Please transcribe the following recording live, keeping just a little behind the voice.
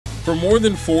For more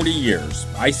than 40 years,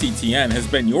 ICTN has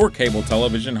been your cable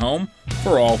television home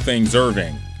for all things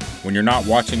Irving. When you're not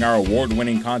watching our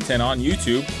award-winning content on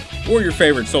YouTube or your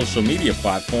favorite social media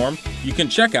platform, you can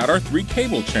check out our 3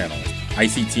 cable channels.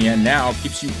 ICTN Now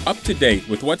keeps you up to date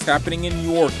with what's happening in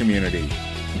your community,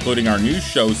 including our news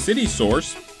show City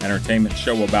Source, entertainment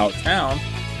show About Town,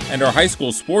 and our high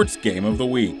school sports game of the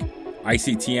week.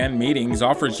 ICTN Meetings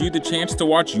offers you the chance to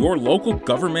watch your local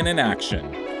government in action,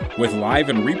 with live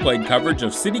and replayed coverage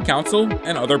of city council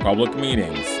and other public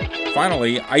meetings.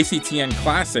 Finally, ICTN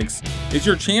Classics is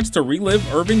your chance to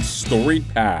relive Irving's storied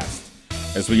past,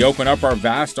 as we open up our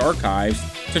vast archives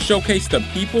to showcase the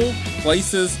people,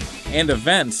 places, and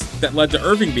events that led to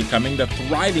Irving becoming the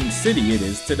thriving city it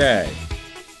is today.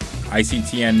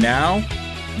 ICTN Now,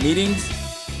 Meetings,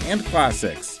 and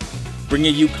Classics,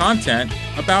 bringing you content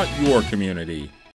about your community.